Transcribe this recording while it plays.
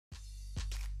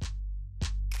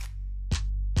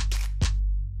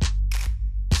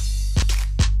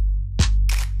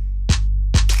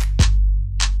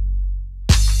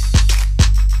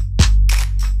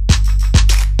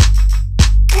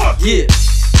Yeah.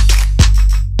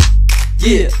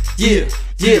 Yeah, yeah,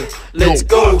 yeah, let's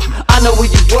go. I know where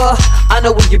you were, I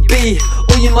know where you be.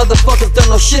 All you motherfuckers don't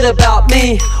know shit about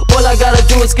me. All I gotta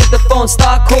do is get the phone,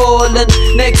 start calling.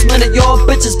 Next minute your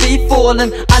bitches be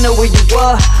falling. I know where you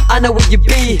were, I know where you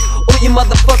be. All you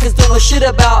motherfuckers don't know shit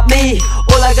about me.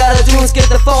 All I gotta do is get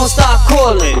the phone, start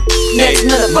calling. Next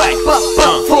minute,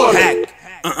 falling.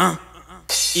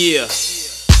 Yeah.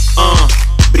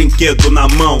 Brinquedo na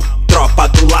mão, tropa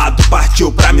do lado,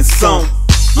 partiu pra missão.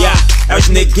 Yeah, é os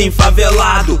neguinho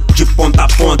favelado, de ponta a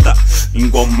ponta,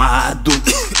 engomado,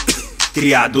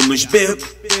 criado nos becos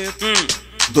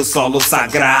do solo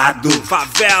sagrado.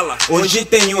 Favela, hoje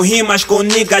tenho rimas com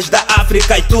niggas da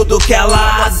África e tudo que é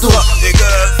lado.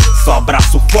 Só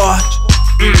braço forte,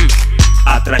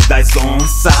 atrás das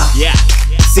onças.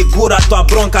 Segura tua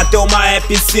bronca, teu mar é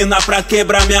piscina pra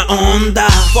quebrar minha onda.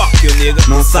 Fuck you, nigga.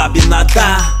 Não sabe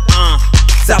nadar,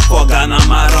 se afoga na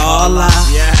marola.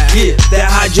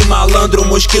 Terra de malandro,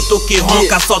 mosquito que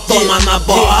ronca, só toma na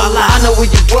bola. I know where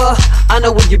you were, I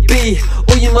know where you be.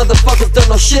 All you motherfuckers don't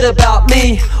know shit about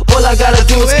me. All I gotta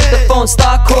do is get the phone,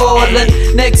 start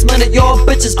calling. Next minute your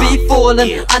bitches be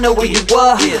falling. I know where you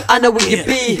were, I know where you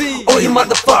be. All you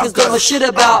motherfuckers don't know shit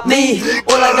about me.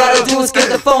 All I gotta do is get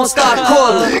the phone, start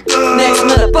calling. Next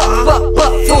minute,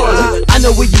 falling. I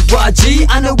know where you are, G,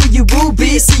 I know where you will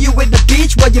be. See you at the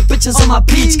beach while your bitches on my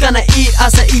peach. Gonna eat, I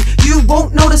say eat, you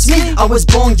won't notice me. I was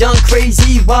born young,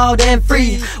 crazy, wild and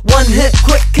free. One hit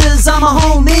quick cause I'm a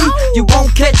homie. You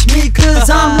won't catch me cause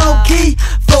I'm low key.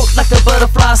 Float like a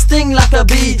butterfly, sting like a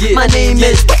bee. My name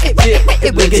is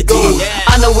Wigaddy.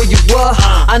 I know where you were,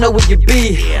 I know where you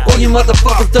be. All you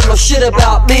motherfuckers don't know shit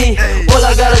about me. All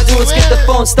I gotta do is get the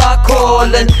phone, start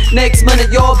calling. Next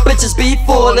minute your bitches be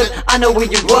falling. I know where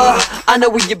you were, I know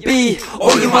where you be.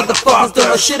 All you motherfuckers don't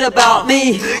know shit about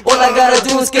me. All I gotta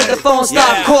do is get the phone,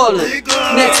 start calling.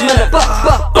 Next minute,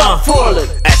 falling.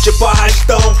 É tipo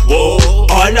arrastão,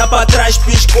 olha pra trás,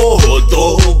 piscou,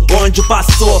 rodou. Onde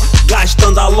passou,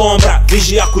 gastando a lombra.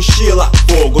 Vigia, cochila,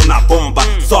 fogo na bomba.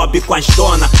 Sobe com as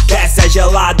dona, desce as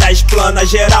geladas, plana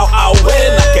geral,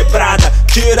 auê na quebrada.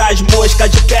 Tira as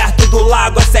moscas de perto do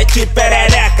lago, é 7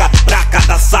 perereca pra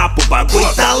cada sapo,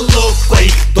 bagulho tá louco,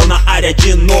 hein? Tô na área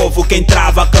de novo, quem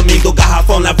trava caminho do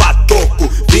garrafão leva toco.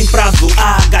 Vim pra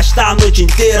zoar, gastar a noite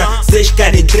inteira. Cês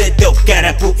querem treta, eu quero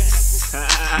é pro...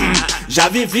 Já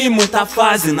vivi muita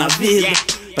fase na vida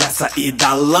pra sair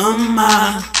da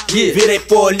lama. Virei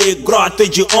poliglota,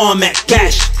 idioma é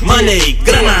cash, money,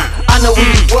 grana. I know where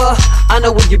you were, I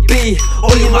know where you be.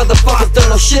 All you motherfuckers don't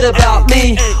know shit about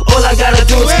me. All I gotta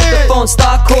do is get the phone,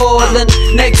 start calling.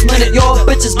 Next minute your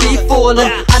bitches be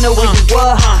falling. I know where you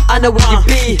were, I know where you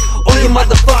be. All you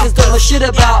motherfuckers don't know shit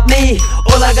about me.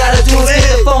 All I gotta do is get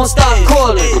the phone, start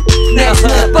calling. Next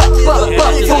minute, falling.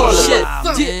 Shit,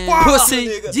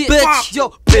 pussy, bitch,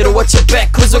 yo, better watch your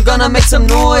back cause we're gonna make some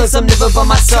noise. I'm never by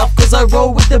myself cause I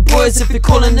roll with the boys. If you're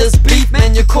calling this beef,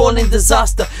 man, you're calling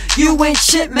disaster. You ain't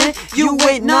shit, man, you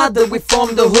ain't nada. We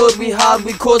form the hood, we hide,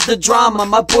 we cause the drama.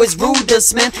 My boys rule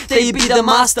this, man, they be the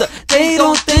master. They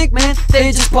don't think, man,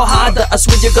 they just pour harder. I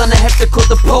swear you're gonna have to call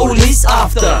the police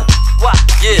after.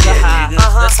 Yeah,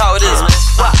 that's how it is, man.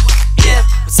 Yeah,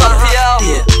 what's up, Pial?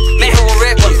 Man, who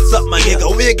rap? What's up, my nigga?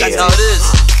 Wigaddy. That's how it is.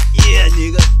 Yeah,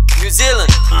 nigga. New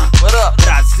Zealand, what up?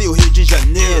 Brasil, Rio de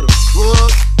Janeiro.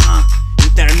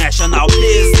 International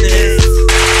business.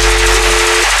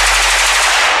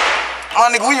 My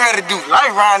nigga, we ready to do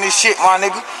life around this shit, my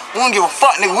nigga. We don't give a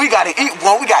fuck, nigga. We gotta eat,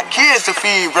 boy. We got kids to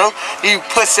feed, bro. These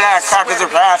pussy ass crackers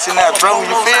are passing that, bro.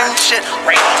 You feel me? Shit,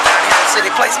 right down here in the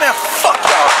city place, man. Fuck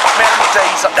y'all. Man, let me tell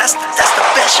you something. That's the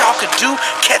best y'all could do.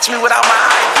 Catch me without my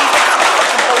ID. What kind of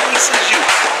fucking police is you?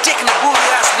 Dick in the booty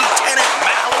ass Lieutenant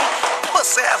Malley.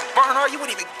 Pussy ass burner. You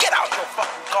wouldn't even get out your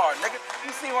fucking car, nigga.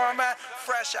 You see where I'm at?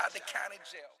 Fresh out the county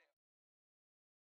jail.